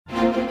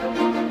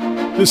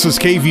This is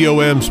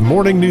KVOM's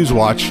Morning News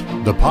Watch,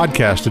 the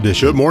podcast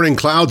edition. Good morning,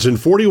 clouds and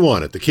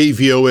 41 at the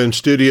KVOM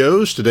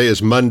studios. Today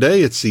is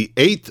Monday. It's the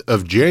 8th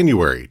of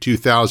January,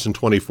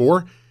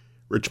 2024.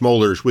 Rich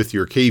Mollers with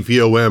your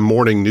KVOM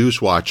Morning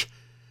News Watch.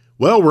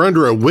 Well, we're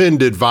under a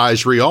wind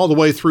advisory all the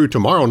way through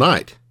tomorrow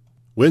night.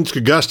 Winds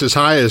could gust as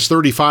high as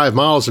 35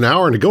 miles an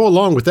hour, and to go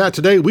along with that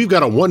today, we've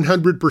got a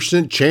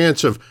 100%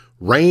 chance of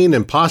rain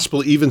and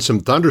possibly even some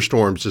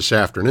thunderstorms this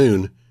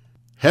afternoon.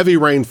 Heavy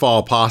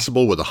rainfall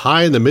possible with a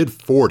high in the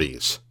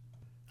mid-40s.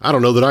 I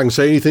don't know that I can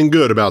say anything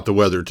good about the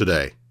weather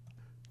today.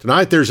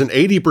 Tonight there's an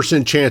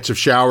 80% chance of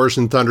showers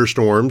and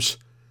thunderstorms.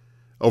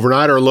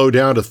 Overnight our low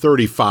down to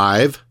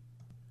 35.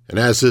 And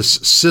as this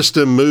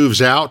system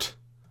moves out,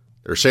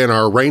 they're saying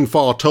our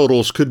rainfall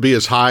totals could be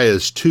as high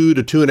as 2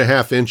 to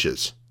 2.5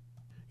 inches.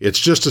 It's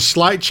just a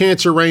slight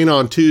chance of rain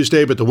on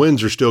Tuesday, but the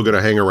winds are still going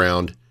to hang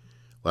around.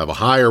 We'll have a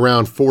high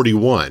around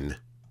 41.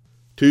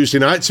 Tuesday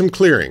night, some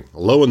clearing. A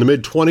low in the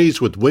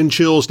mid-20s with wind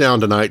chills down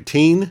to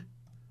 19.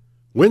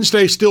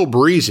 Wednesday still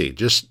breezy,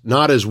 just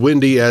not as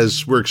windy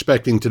as we're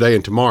expecting today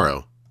and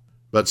tomorrow.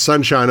 But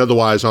sunshine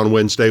otherwise on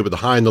Wednesday with a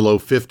high in the low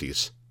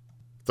 50s.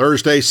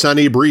 Thursday,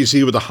 sunny,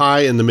 breezy with a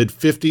high in the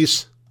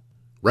mid-50s.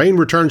 Rain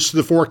returns to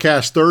the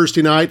forecast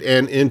Thursday night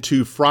and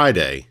into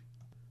Friday.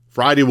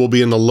 Friday will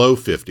be in the low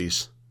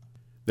 50s.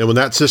 Then when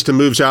that system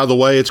moves out of the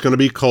way, it's going to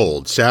be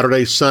cold.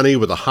 Saturday, sunny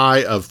with a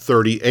high of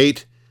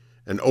 38.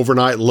 An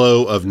overnight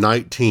low of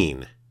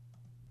 19.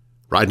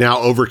 Right now,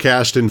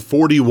 overcast and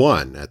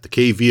 41 at the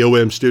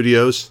KVOM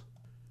studios.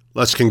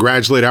 Let's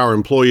congratulate our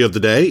employee of the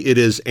day. It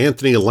is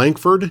Anthony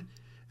Langford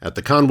at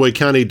the Conway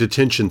County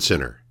Detention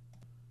Center.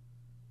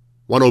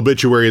 One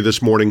obituary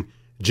this morning,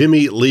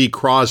 Jimmy Lee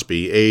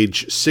Crosby,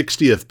 age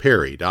 60 of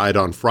Perry, died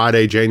on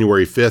Friday,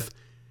 January 5th.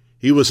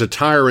 He was a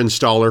tire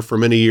installer for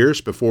many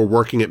years before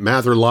working at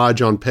Mather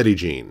Lodge on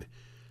Pettigene.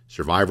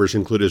 Survivors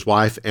include his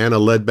wife, Anna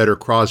Ledbetter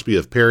Crosby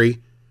of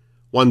Perry,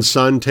 one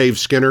son, Tave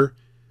Skinner,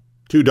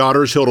 two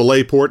daughters, Hilda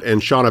Layport and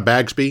Shauna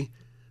Bagsby,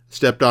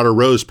 stepdaughter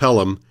Rose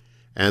Pelham,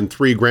 and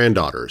three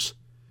granddaughters.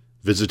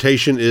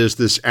 Visitation is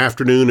this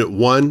afternoon at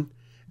 1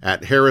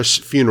 at Harris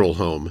Funeral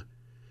Home,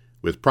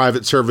 with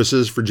private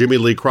services for Jimmy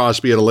Lee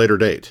Crosby at a later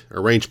date.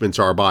 Arrangements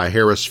are by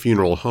Harris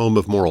Funeral Home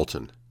of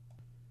Morrilton.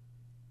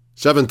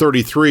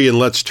 7:33, and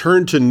let's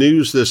turn to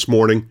news this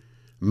morning.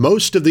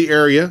 Most of the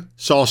area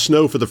saw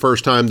snow for the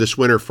first time this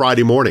winter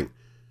Friday morning.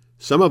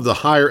 Some of the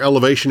higher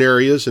elevation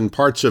areas in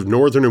parts of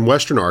northern and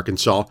western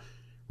Arkansas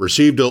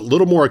received a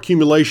little more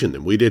accumulation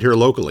than we did here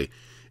locally.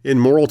 In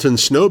Morrilton,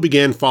 snow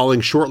began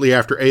falling shortly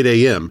after 8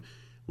 a.m.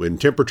 when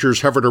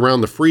temperatures hovered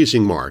around the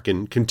freezing mark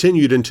and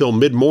continued until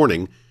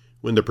mid-morning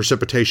when the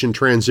precipitation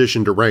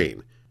transitioned to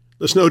rain.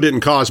 The snow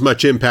didn't cause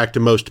much impact to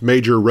most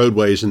major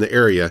roadways in the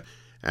area,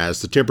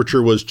 as the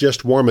temperature was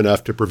just warm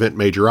enough to prevent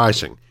major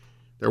icing.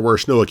 There were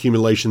snow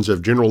accumulations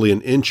of generally an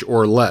inch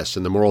or less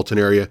in the Morrilton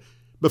area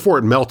before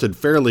it melted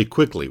fairly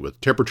quickly with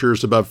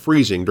temperatures above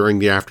freezing during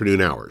the afternoon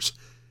hours.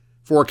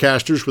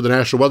 Forecasters with the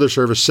National Weather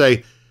Service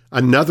say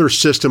another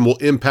system will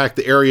impact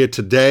the area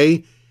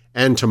today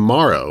and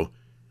tomorrow.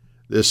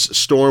 This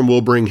storm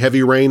will bring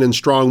heavy rain and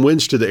strong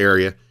winds to the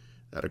area,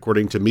 that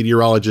according to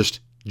meteorologist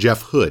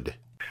Jeff Hood.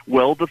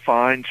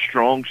 Well-defined,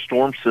 strong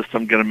storm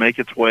system going to make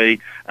its way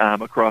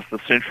across the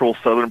central,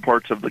 southern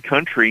parts of the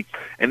country,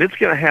 and it's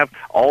going to have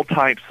all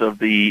types of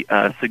the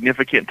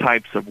significant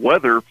types of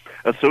weather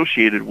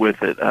associated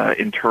with it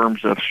in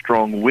terms of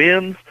strong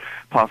winds,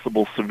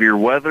 possible severe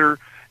weather,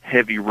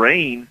 heavy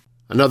rain.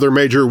 Another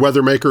major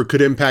weather maker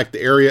could impact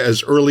the area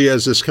as early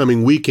as this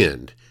coming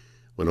weekend,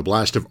 when a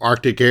blast of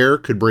Arctic air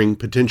could bring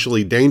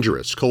potentially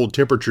dangerous cold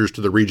temperatures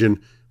to the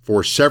region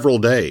for several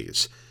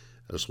days,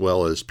 as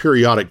well as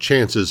periodic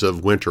chances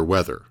of winter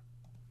weather.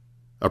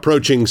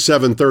 Approaching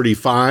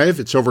 7:35,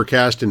 it's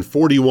overcast and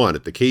 41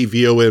 at the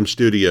KVOM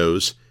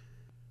studios.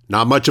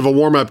 Not much of a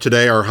warm-up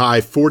today, our high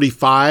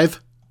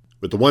 45,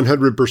 with a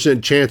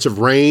 100% chance of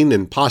rain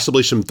and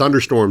possibly some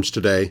thunderstorms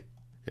today,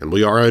 and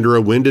we are under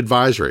a wind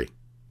advisory.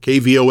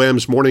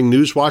 KVOM's Morning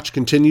News Watch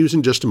continues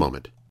in just a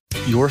moment.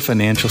 Your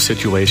financial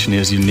situation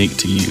is unique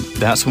to you.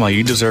 That's why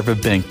you deserve a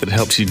bank that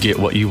helps you get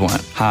what you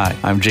want. Hi,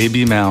 I'm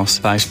JB Mouse,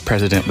 Vice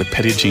President with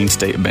Pettigene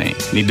State Bank.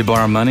 Need to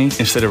borrow money?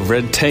 Instead of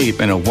red tape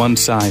and a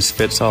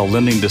one-size-fits-all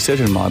lending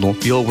decision model,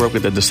 you'll work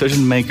with a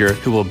decision maker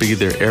who will be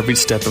there every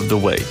step of the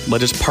way.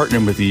 Let us partner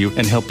with you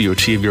and help you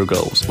achieve your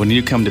goals. When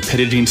you come to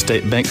Pettigene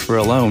State Bank for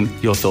a loan,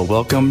 you'll feel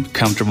welcome,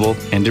 comfortable,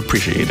 and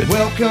appreciated.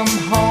 Welcome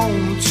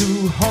home to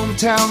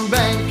hometown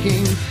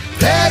banking.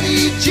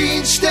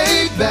 Pettigene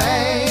State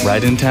Bank.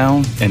 Right in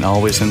town and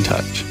always in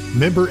touch.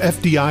 Member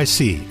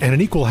FDIC and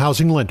an equal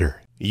housing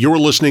lender. You're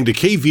listening to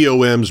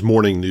KVOM's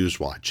Morning News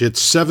Watch.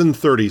 It's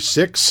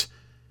 7:36,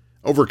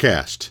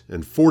 overcast,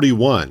 and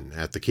 41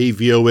 at the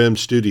KVOM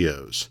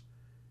studios.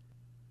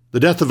 The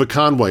death of a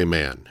Conway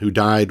man who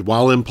died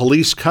while in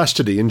police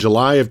custody in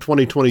July of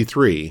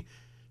 2023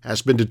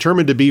 has been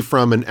determined to be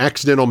from an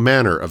accidental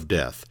manner of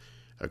death,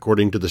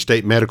 according to the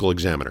state medical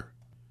examiner.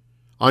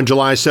 On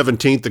July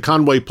 17th, the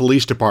Conway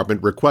Police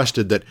Department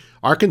requested that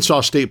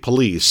Arkansas State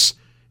Police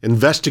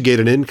investigate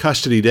an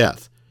in-custody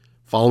death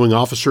following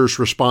officers'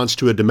 response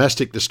to a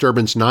domestic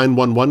disturbance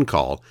 911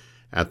 call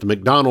at the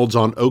McDonald's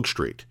on Oak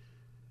Street.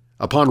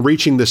 Upon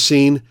reaching the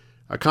scene,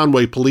 a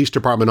Conway Police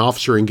Department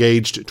officer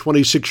engaged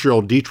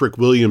 26-year-old Dietrich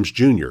Williams,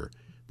 Jr.,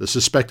 the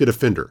suspected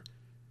offender.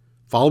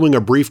 Following a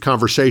brief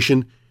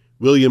conversation,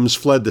 Williams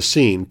fled the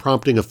scene,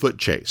 prompting a foot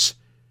chase.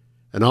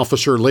 An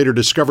officer later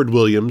discovered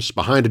Williams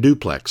behind a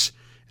duplex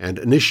and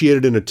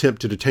initiated an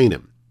attempt to detain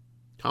him.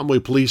 Conway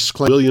police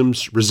claim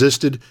Williams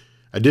resisted,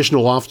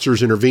 additional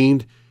officers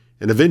intervened,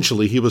 and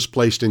eventually he was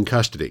placed in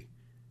custody.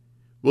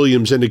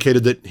 Williams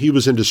indicated that he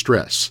was in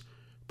distress,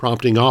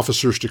 prompting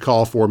officers to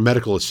call for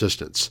medical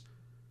assistance.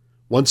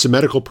 Once the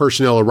medical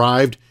personnel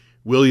arrived,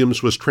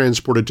 Williams was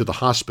transported to the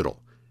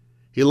hospital.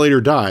 He later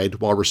died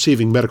while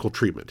receiving medical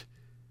treatment.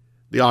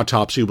 The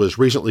autopsy was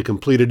recently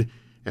completed,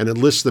 and it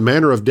lists the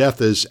manner of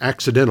death as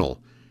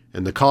accidental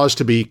and the cause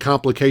to be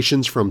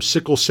complications from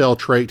sickle cell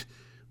trait,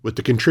 with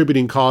the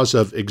contributing cause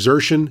of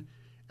exertion,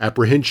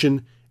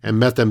 apprehension,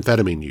 and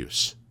methamphetamine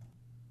use.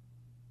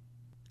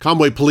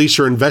 Conway police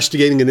are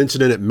investigating an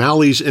incident at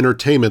Maly's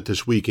Entertainment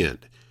this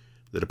weekend.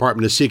 The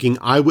department is seeking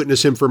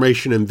eyewitness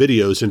information and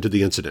videos into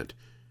the incident.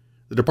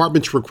 The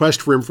department's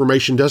request for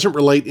information doesn't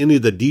relate any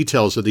of the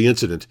details of the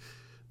incident,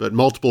 but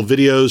multiple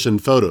videos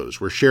and photos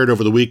were shared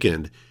over the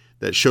weekend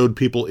that showed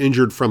people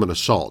injured from an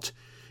assault.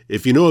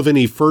 If you know of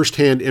any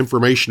first-hand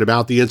information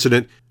about the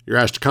incident, you're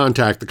asked to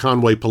contact the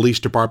Conway Police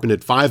Department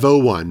at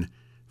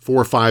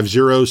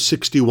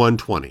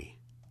 501-450-6120.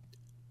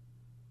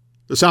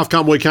 The South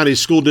Conway County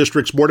School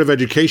District's Board of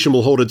Education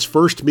will hold its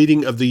first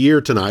meeting of the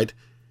year tonight.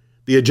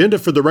 The agenda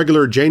for the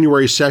regular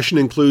January session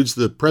includes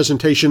the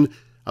presentation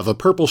of a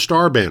Purple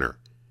Star banner,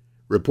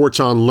 reports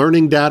on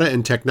learning data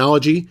and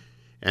technology,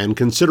 and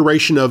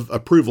consideration of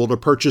approval to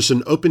purchase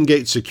an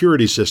OpenGate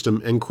security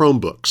system and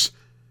Chromebooks.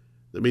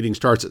 The meeting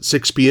starts at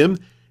 6 p.m.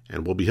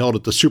 and will be held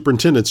at the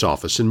superintendent's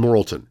office in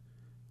Morrilton.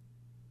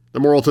 The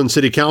Morrilton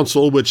City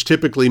Council, which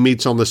typically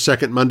meets on the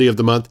second Monday of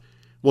the month,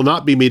 will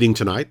not be meeting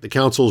tonight. The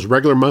council's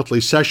regular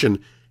monthly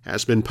session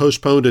has been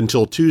postponed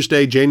until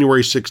Tuesday,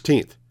 January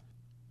 16th.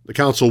 The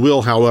council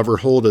will, however,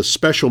 hold a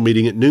special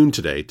meeting at noon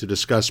today to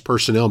discuss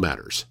personnel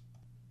matters.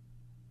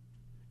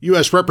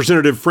 U.S.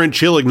 Representative French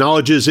Hill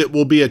acknowledges it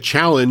will be a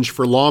challenge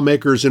for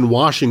lawmakers in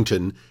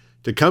Washington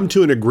to come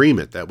to an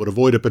agreement that would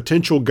avoid a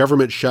potential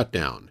government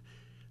shutdown.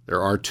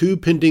 There are two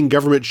pending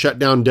government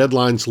shutdown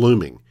deadlines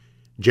looming,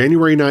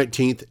 January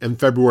 19th and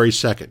February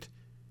 2nd.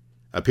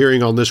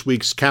 Appearing on this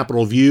week's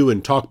Capitol View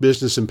and Talk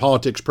Business and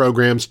Politics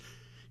programs,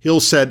 Hill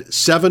said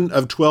 7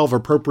 of 12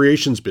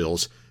 appropriations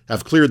bills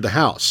have cleared the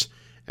House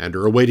and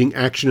are awaiting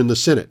action in the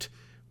Senate,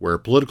 where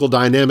political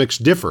dynamics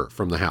differ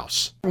from the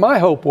House. My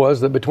hope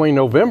was that between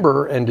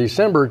November and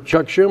December,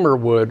 Chuck Schumer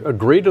would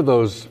agree to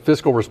those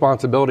Fiscal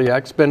Responsibility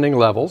Act spending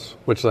levels,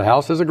 which the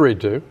House has agreed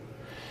to,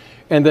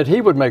 and that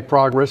he would make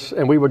progress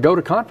and we would go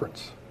to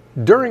conference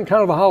during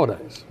kind of the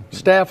holidays,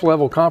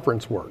 staff-level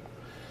conference work,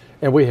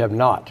 and we have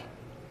not.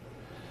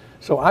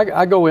 So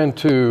I go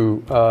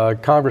into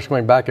Congress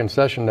going back in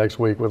session next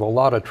week with a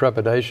lot of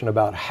trepidation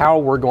about how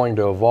we're going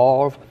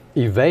to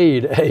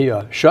evade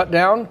a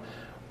shutdown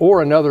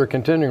or another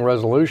continuing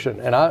resolution.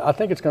 And I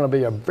think it's going to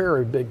be a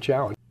very big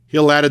challenge.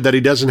 Hill added that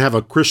he doesn't have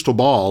a crystal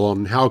ball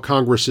on how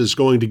Congress is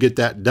going to get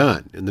that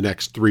done in the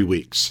next 3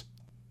 weeks.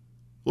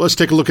 Let's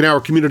take a look at our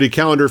community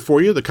calendar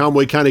for you. The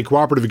Conway County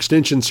Cooperative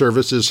Extension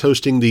Service is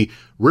hosting the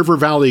River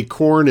Valley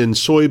Corn and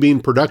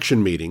Soybean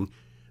Production Meeting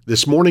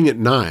this morning at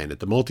 9 at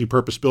the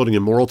Multipurpose Building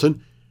in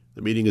Morrilton.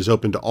 The meeting is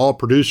open to all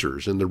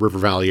producers in the River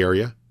Valley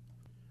area.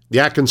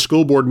 The Atkins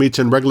School Board meets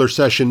in regular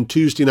session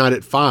Tuesday night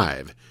at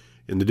 5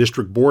 in the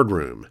district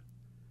boardroom.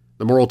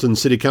 The Morrilton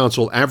City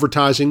Council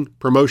Advertising,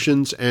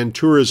 Promotions, and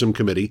Tourism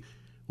Committee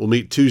will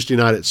meet Tuesday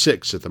night at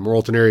 6 at the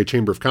Morrilton Area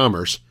Chamber of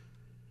Commerce.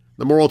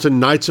 The Morrilton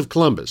Knights of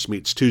Columbus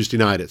meets Tuesday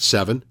night at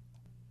 7.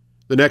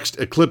 The next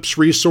Eclipse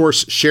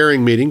Resource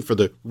Sharing meeting for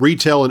the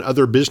Retail and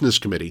Other Business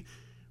Committee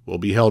will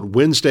be held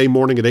Wednesday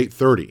morning at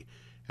 8:30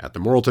 at the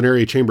Morrilton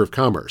Area Chamber of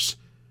Commerce.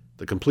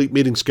 The complete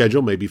meeting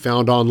schedule may be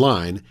found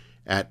online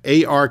at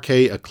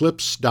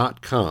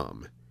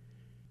arkeclipse.com.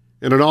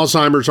 And an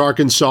Alzheimer's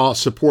Arkansas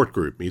support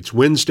group meets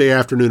Wednesday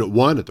afternoon at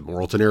 1 at the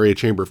Morrilton Area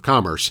Chamber of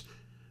Commerce.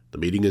 The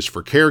meeting is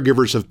for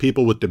caregivers of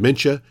people with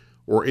dementia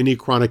or any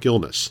chronic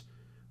illness.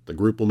 The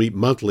group will meet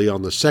monthly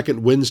on the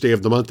second Wednesday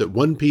of the month at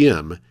 1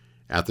 p.m.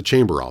 at the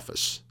Chamber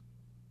office.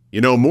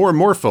 You know, more and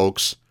more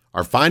folks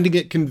are finding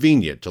it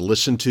convenient to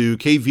listen to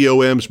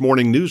KVOM's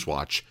Morning News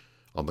Watch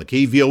on the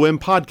KVOM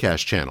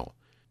podcast channel.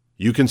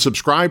 You can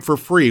subscribe for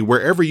free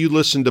wherever you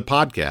listen to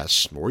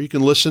podcasts, or you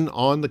can listen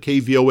on the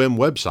KVOM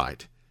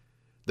website.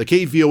 The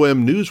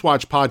KVOM News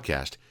Watch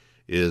podcast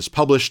is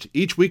published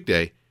each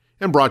weekday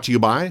and brought to you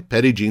by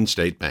Petit Jean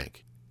State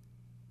Bank.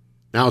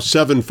 Now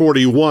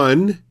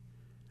 7:41,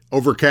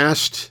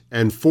 overcast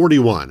and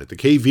 41 at the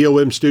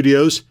KVOM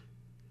studios.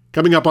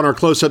 Coming up on our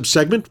close-up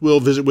segment, we'll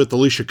visit with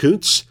Alisha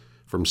Koonce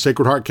from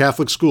Sacred Heart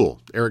Catholic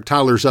School. Eric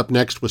Tyler's up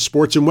next with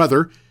sports and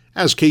weather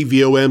as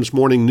KVOM's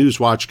Morning News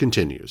Watch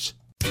continues.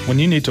 When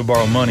you need to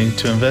borrow money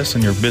to invest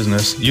in your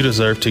business, you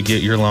deserve to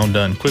get your loan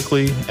done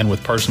quickly and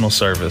with personal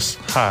service.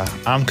 Hi,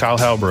 I'm Kyle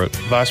Halbrook,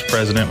 Vice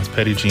President with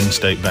Petit Jean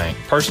State Bank.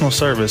 Personal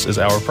service is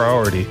our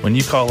priority. When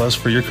you call us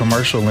for your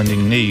commercial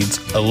lending needs,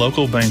 a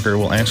local banker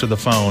will answer the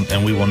phone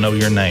and we will know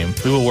your name.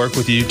 We will work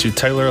with you to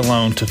tailor a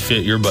loan to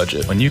fit your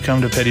budget. When you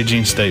come to Petit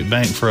Jean State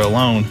Bank for a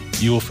loan,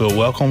 you will feel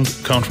welcomed,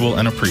 comfortable,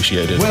 and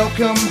appreciated.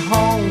 Welcome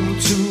home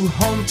to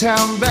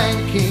hometown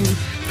banking.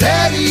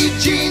 Petit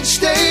Jean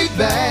State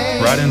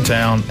Bank. Right in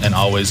town and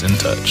always in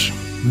touch.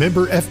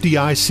 Member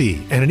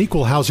FDIC and an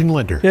equal housing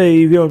lender.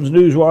 KVOM's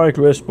NewsWatch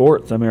with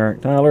sports. I'm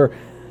Eric Tyler.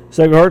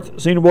 Sacred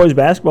Heart's senior boys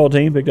basketball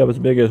team picked up its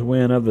biggest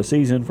win of the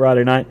season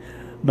Friday night,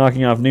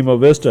 knocking off Nemo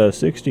Vista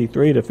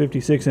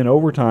 63-56 in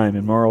overtime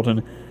in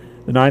Marlton.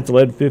 The Knights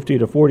led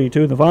 50-42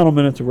 in the final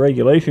minutes of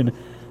regulation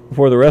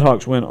before the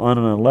Redhawks went on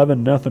an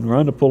 11-0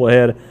 run to pull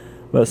ahead,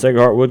 but Sacred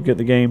Heart would get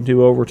the game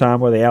to overtime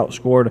where they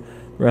outscored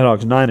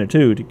Redhawks 9-2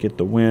 to get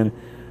the win.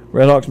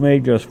 Redhawks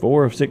made just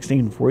 4 of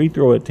 16 free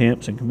throw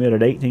attempts and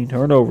committed 18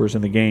 turnovers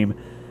in the game.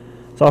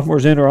 Sophomore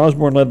Xander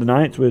Osborne led the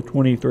Knights with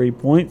 23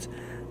 points.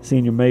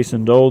 Senior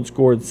Mason Dold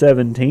scored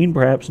 17,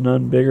 perhaps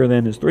none bigger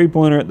than his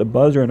three-pointer at the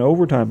buzzer in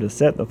overtime to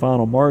set the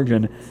final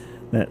margin.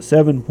 That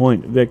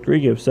 7-point victory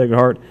gives Sacred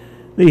Heart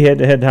the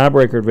head-to-head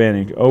tiebreaker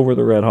advantage over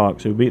the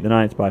Redhawks, who beat the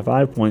Knights by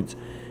 5 points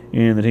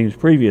in the team's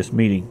previous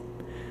meeting.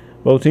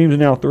 Both teams are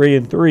now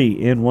 3-3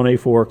 in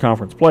 1A4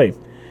 conference play.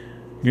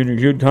 Junior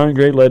Jude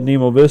Congrade led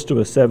Nemo Vista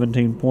with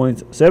 17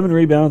 points, 7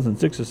 rebounds, and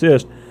 6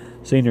 assists.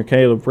 Senior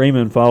Caleb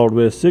Freeman followed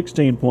with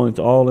 16 points,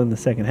 all in the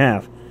second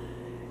half.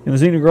 In the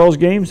senior girls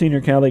game,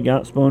 Senior Callie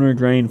Gottsponer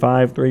drained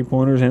 5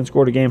 three-pointers and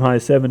scored a game-high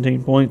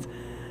 17 points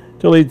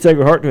to lead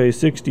Sacred Heart to a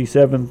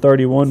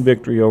 67-31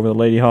 victory over the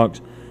Lady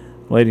Hawks.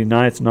 Lady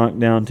Knights knocked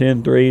down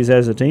 10 threes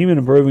as a team and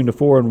improving to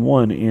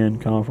 4-1 in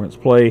conference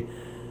play.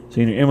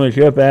 Senior Emily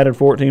Shipp added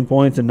 14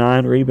 points and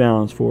 9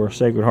 rebounds for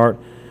Sacred Heart,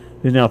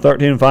 who's now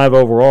 13-5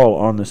 overall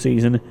on the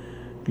season.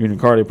 Junior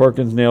Carly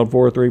Perkins nailed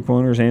 4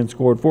 three-pointers and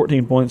scored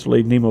 14 points to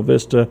lead Nemo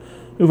Vista,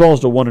 who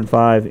falls to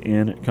 1-5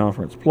 in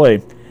conference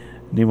play.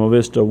 Nemo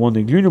Vista won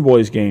the junior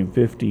boys game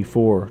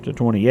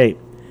 54-28.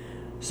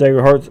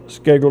 Sacred Heart's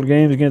scheduled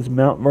games against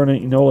Mount Vernon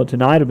and Enola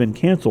tonight have been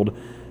canceled.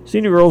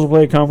 Senior girls will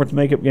play a conference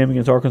makeup game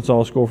against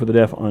Arkansas School for the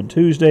Deaf on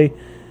Tuesday,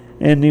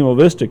 and Nemo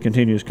Vista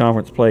continues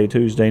conference play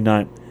Tuesday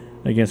night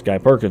against Guy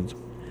Perkins.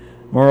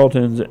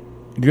 Marlton's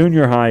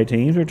junior high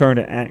teams return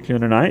to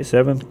action tonight.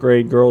 7th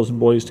grade girls and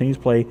boys teams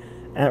play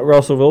at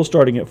Russellville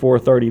starting at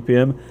 4:30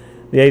 p.m.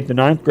 The 8th and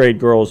 9th grade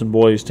girls and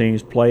boys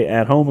teams play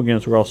at home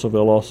against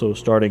Russellville, also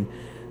starting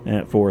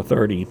at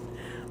 4:30.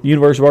 The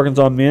University of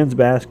Arkansas men's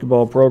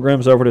basketball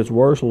program suffered its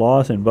worst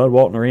loss in Bud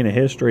Walton Arena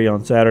history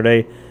on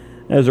Saturday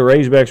as the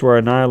Razorbacks were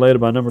annihilated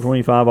by number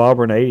 25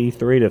 Auburn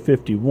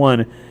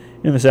 83-51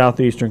 in the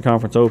Southeastern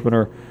Conference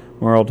opener.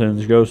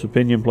 Marlton's Joseph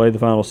Pinion played the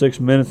final 6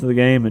 minutes of the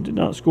game and did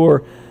not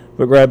score,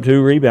 but grabbed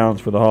 2 rebounds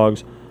for the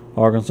Hogs.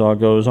 Arkansas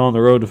goes on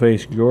the road to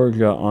face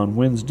Georgia on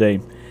Wednesday.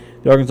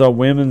 The Arkansas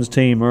women's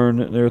team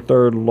earned their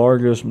 3rd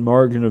largest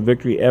margin of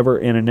victory ever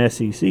in an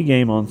SEC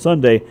game on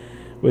Sunday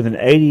with an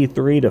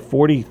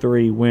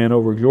 83-43 win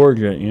over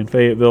Georgia in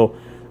Fayetteville.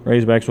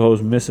 Razorbacks will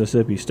host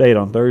Mississippi State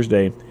on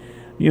Thursday.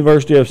 The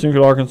University of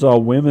Central Arkansas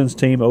women's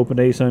team opened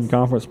ASUN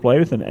conference play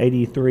with an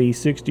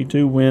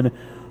 83-62 win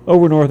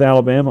over North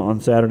Alabama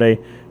on Saturday.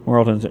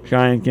 Marlton's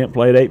Cheyenne Kemp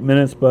played 8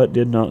 minutes but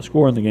did not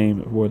score in the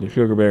game for the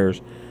Sugar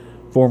Bears.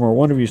 Former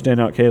Wonderview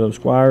standout Caleb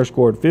Squires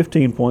scored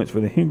 15 points for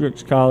the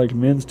Hendrix College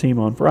men's team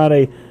on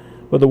Friday,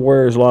 but the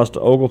Warriors lost to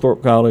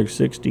Oglethorpe College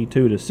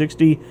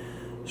 62-60.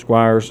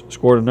 Squires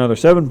scored another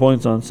 7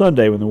 points on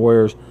Sunday when the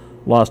Warriors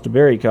lost to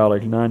Berry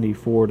College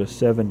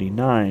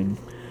 94-79.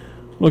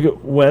 Look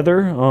at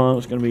weather.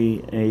 It's going to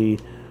be a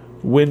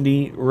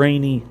windy,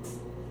 rainy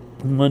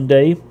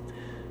Monday.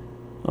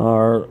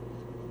 Our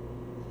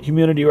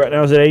humidity right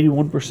now is at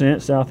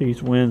 81%.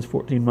 Southeast winds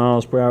 14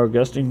 miles per hour,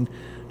 gusting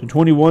to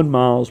 21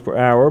 miles per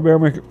hour.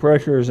 Barometric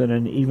pressure is at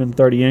an even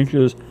 30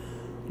 inches.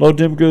 Low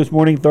temperature this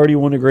morning,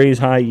 31 degrees.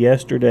 High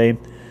yesterday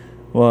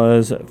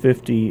was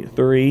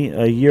 53.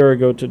 A year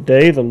ago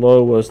today, the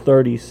low was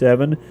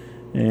 37,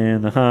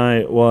 and the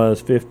high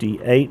was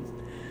 58.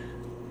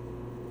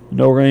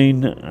 No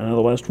rain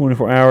the last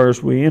 24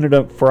 hours. We ended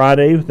up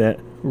Friday with that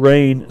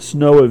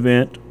rain-snow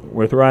event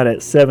with right at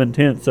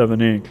 7/10 of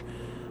an inch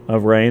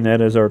of rain.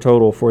 That is our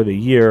total for the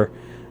year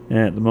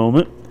at the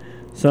moment.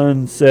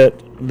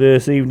 Sunset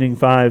this evening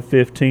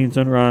 5:15.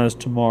 Sunrise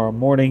tomorrow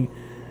morning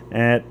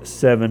at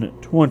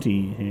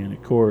 7:20. And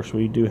of course,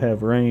 we do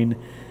have rain,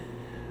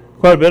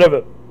 quite a bit of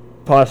it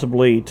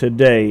possibly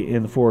today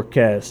in the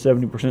forecast.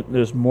 70%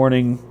 this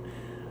morning,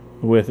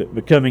 with it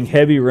becoming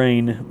heavy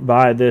rain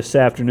by this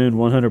afternoon.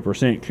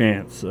 100%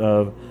 chance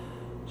of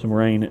some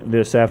rain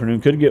this afternoon.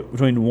 Could get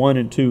between 1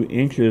 and 2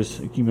 inches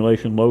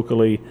accumulation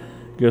locally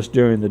just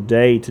during the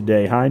day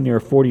today. High near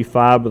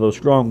 45 with those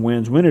strong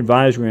winds. Wind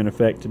advisory in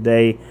effect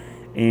today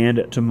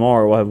and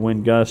tomorrow. We'll have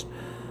wind gusts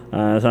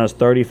as high as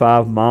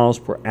 35 miles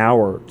per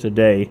hour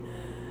today.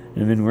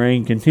 And then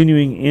rain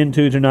continuing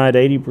into tonight,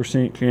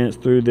 80% chance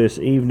through this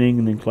evening,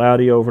 and then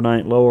cloudy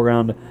overnight, low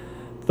around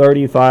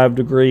 35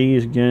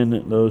 degrees.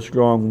 Again, those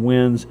strong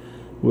winds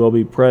will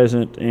be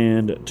present.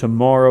 And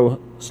tomorrow,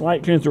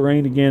 slight chance of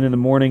rain again in the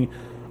morning.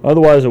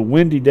 Otherwise, a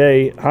windy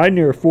day, high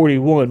near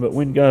 41, but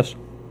wind gusts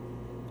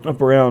up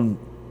around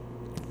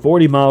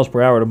 40 miles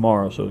per hour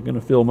tomorrow. So it's going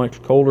to feel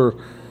much colder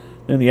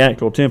than the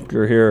actual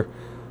temperature here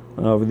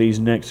over these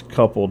next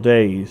couple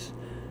days.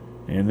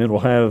 And then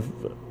we'll have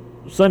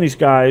sunny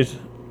skies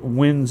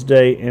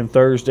Wednesday and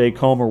Thursday,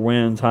 calmer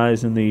winds,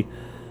 highs in the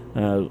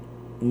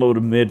low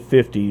to mid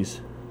 50s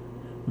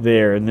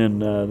there. And then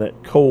that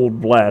cold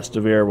blast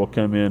of air will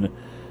come in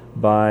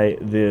by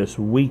this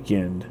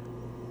weekend.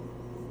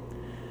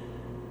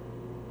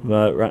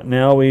 But right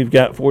now we've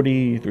got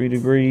 43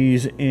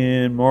 degrees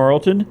in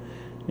Marlton,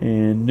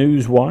 and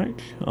NewsWatch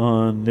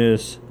on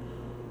this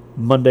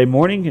Monday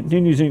morning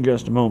continues in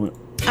just a moment.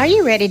 Are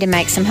you ready to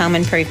make some home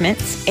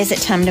improvements? Is it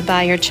time to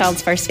buy your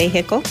child's first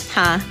vehicle?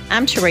 Hi,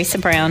 I'm Teresa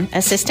Brown,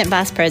 Assistant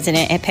Vice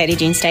President at Petit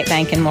Jean State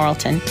Bank in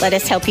Morrilton. Let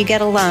us help you get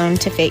a loan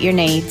to fit your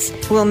needs.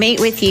 We'll meet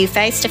with you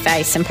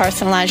face-to-face and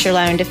personalize your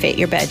loan to fit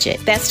your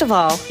budget. Best of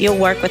all, you'll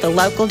work with a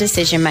local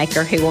decision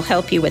maker who will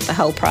help you with the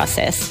whole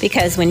process.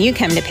 Because when you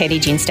come to Petit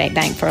Jean State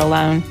Bank for a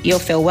loan, you'll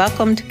feel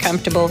welcomed,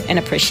 comfortable, and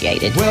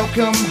appreciated.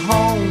 Welcome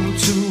home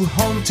to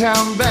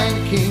hometown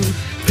banking.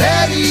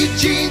 Petit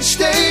Jean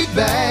State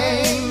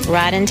Bank.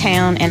 Right in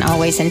town and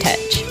always in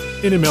touch.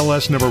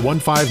 NMLS number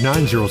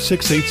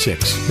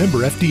 1590686. Member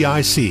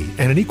FDIC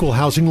and an equal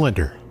housing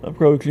lender.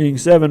 Approaching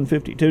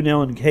 7:52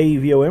 now in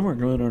KVOM. We're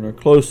going on a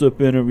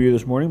close-up interview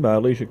this morning by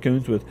Alisha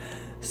Koonce with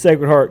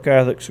Sacred Heart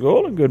Catholic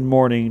School. And good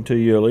morning to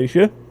you,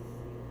 Alisha.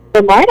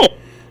 Good morning.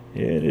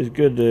 It is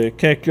good to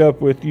catch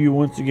up with you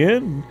once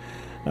again.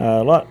 Really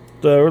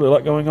a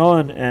lot going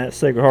on at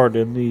Sacred Heart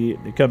in the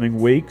coming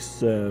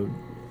weeks.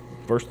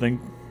 First thing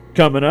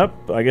coming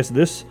up, I guess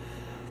this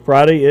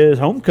Friday, is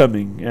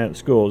homecoming at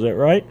school. Is that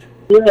right?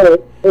 Yes,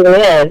 it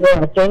is.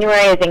 Yes, January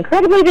is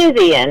incredibly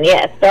busy, and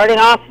yes, starting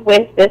off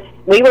with this,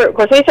 we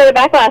started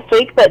back last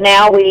week, but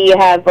now we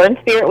have Burn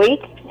Spirit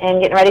Week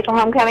and getting ready for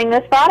homecoming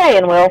this Friday,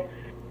 and we'll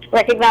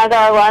recognize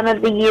our Alum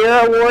of the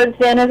Year awards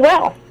then as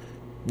well.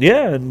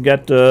 Yeah, and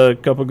got a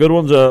couple good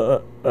ones,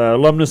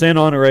 alumnus and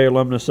honorary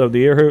alumnus of the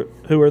year.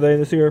 Who are they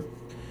this year?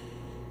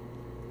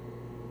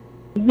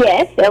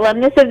 Yes,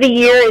 Alumnus of the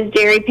Year is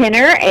Jerry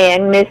Penner,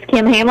 and Miss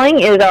Kim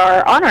Hamling is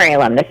our Honorary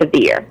Alumnus of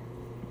the Year.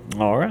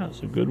 All right,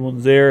 so good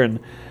ones there, and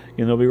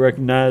they'll be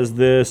recognized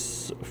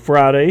this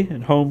Friday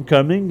at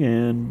homecoming,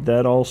 and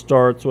that all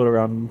starts,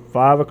 around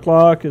 5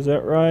 o'clock, is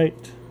that right?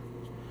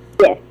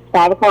 Yes,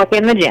 5 o'clock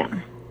in the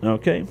gym.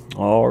 Okay,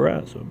 all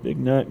right, so big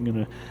night. I'm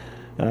going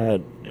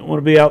to want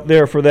to be out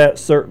there for that,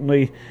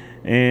 certainly.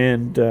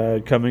 And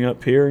coming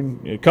up here in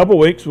a couple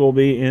weeks, we'll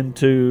be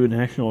into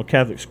National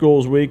Catholic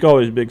Schools Week.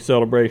 Always a big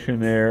celebration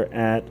there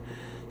at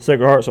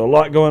Sacred Heart. So a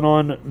lot going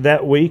on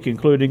that week,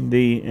 including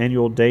the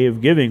annual Day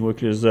of Giving,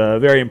 which is a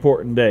very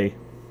important day.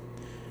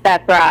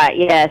 That's right,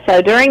 yeah.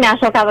 So during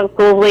National Catholic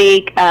Schools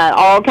Week,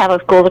 all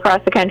Catholic schools across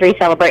the country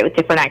celebrate with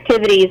different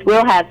activities.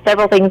 We'll have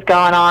several things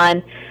going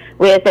on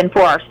with and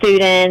for our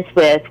students,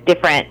 with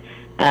different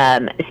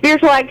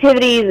spiritual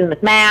activities and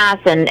with Mass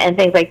and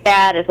things like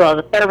that, as well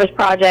as a service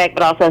project,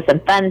 but also some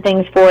fun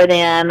things for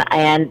them.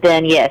 And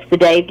then, yes, the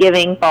Day of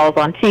Giving falls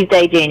on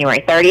Tuesday,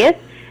 January 30th.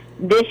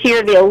 This year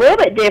will be a little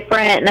bit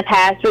different. In the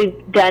past,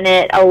 we've done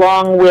it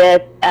along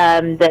with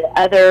the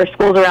other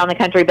schools around the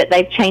country, but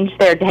they've changed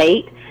their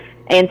date.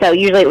 And so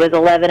usually it was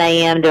 11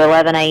 a.m. to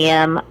 11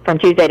 a.m. from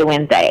Tuesday to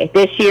Wednesday.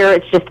 This year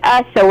it's just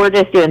us, so we're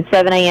just doing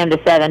 7 a.m.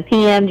 to 7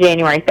 p.m.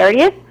 January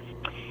 30th.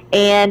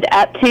 And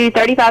up to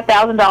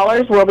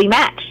 $35,000 will be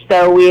matched.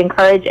 So we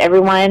encourage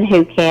everyone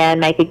who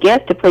can make a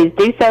gift to please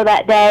do so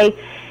that day.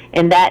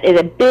 And that is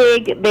a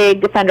big,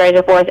 big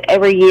fundraiser for us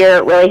every year.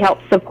 It really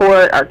helps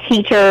support our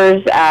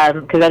teachers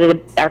because that is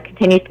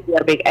continues to be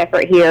our big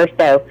effort here.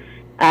 So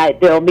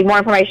there will be more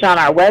information on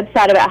our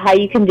website about how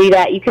you can do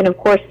that. You can, of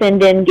course,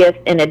 send in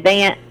gifts in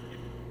advance,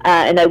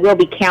 and they will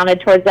be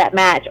counted towards that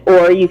match.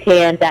 Or you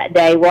can, that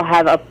day, we'll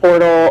have a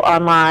portal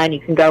online.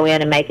 You can go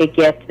in and make a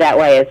gift that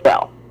way as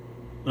well.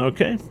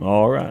 Okay,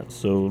 all right.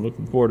 So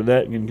looking forward to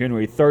that. And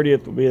January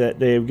 30th will be that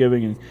Day of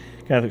Giving in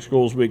Catholic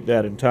Schools Week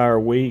that entire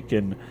week.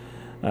 And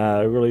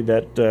really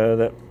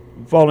that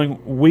following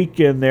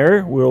weekend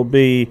there will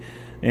be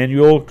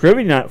annual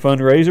Trivia Night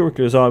fundraiser, which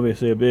is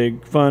obviously a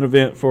big fun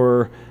event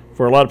for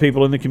a lot of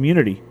people in the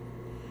community.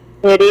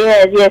 It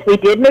is, yes. We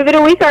did move it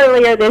a week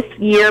earlier this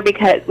year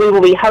because we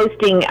will be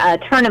hosting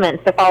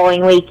tournaments the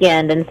following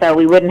weekend, and so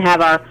we wouldn't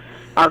have our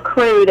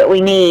crew that we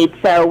need.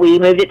 So we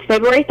moved it to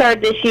February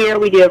 3rd this year.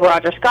 We do have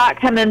Roger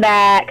Scott coming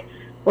back.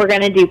 We're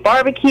going to do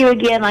barbecue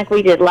again like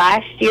we did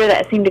last year.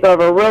 That seemed to go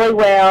over really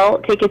well.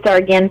 Tickets are,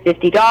 again,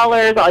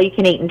 $50, all you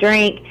can eat and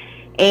drink,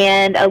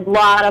 and a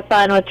lot of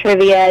fun with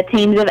trivia,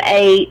 teams of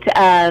 8.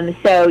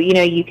 So,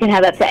 you can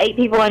have up to 8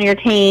 people on your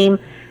team,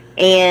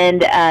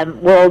 And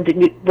we'll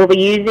be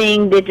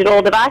using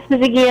digital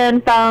devices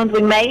again, phones.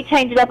 We may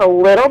change it up a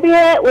little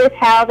bit with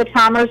how the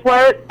timers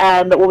work,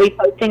 but we'll be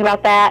posting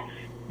about that.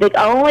 The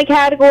only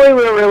category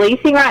we're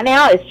releasing right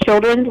now is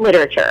children's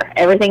literature.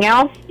 Everything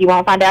else you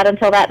won't find out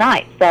until that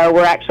night. So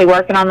we're actually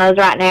working on those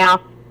right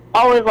now.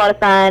 Always a lot of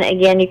fun.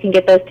 Again, you can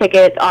get those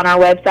tickets on our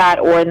website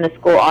or in the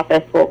school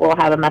office. We'll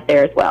have them up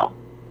there as well.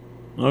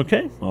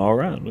 Okay, all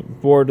right. Looking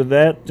forward to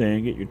that.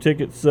 And get your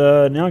tickets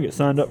now. Get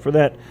signed up for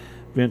that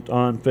event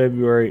on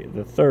February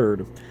the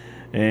 3rd.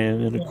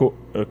 And then,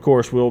 of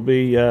course, we'll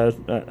be,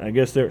 I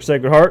guess, there at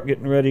Sacred Heart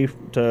getting ready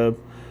to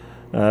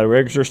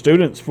register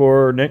students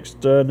for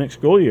next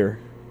school year.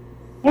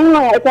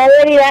 Yeah, it's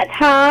already that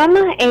time,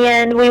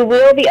 and we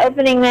will be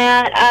opening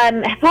that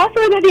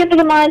possibly by the end of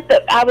the month,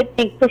 but I would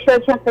think for sure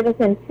check for this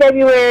in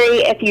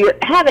February. If you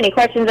have any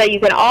questions, though, you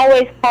can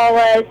always call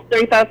us,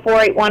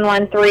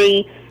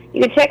 354-8113.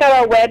 You can check out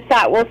our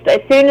website.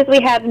 As soon as we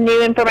have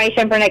new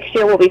information for next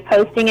year, we'll be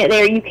posting it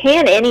there. You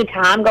can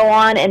anytime go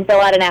on and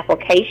fill out an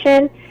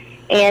application,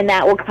 and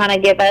that will kind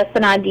of give us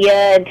an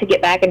idea and to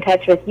get back in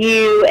touch with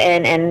you.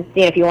 And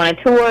if you want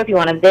a tour, if you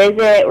want to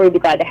visit, we'd be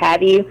glad to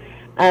have you.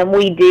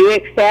 We do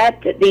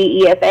accept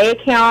the EFA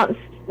accounts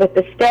with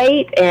the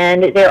state,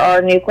 and there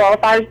are new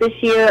qualifiers this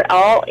year.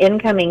 All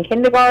incoming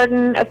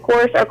kindergarten, of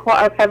course, are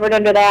covered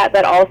under that,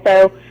 but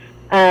also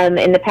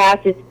in the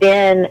past it's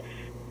been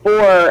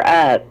for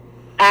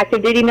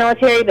active duty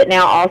military, but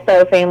now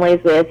also families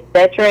with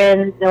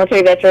veterans,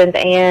 military veterans,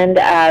 and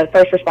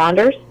first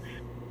responders.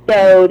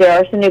 So there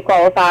are some new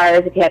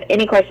qualifiers. If you have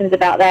any questions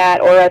about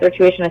that or other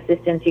tuition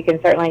assistance, you can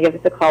certainly give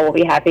us a call. We'll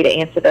be happy to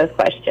answer those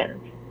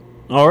questions.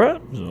 All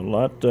right. There's a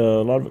lot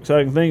of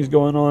exciting things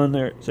going on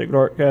there at Sacred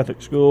Heart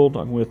Catholic School.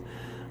 Talking with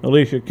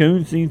Alisha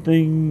Koonce.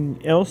 Anything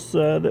else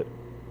that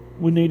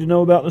we need to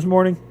know about this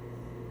morning?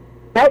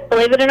 Nope.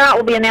 Believe it or not,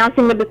 we'll be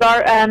announcing the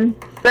bizarre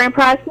grand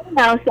prize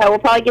now, so we'll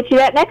probably get you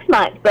that next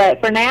month. But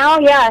for now,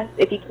 yeah,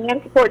 if you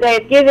can support Day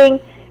of Giving,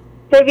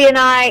 trivia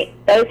night,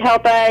 those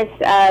help us.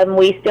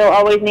 We still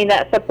always need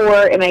that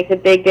support. It makes a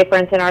big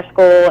difference in our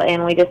school,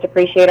 and we just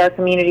appreciate our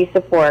community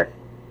support.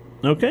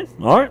 Okay.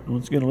 All right.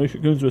 Once again,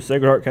 Alisha Koonce with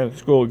Sacred Heart Catholic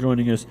School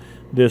joining us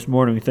this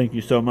morning. Thank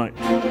you so much.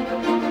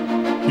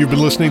 You've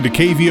been listening to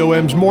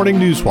KVOM's Morning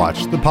News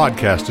Watch, the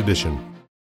podcast edition.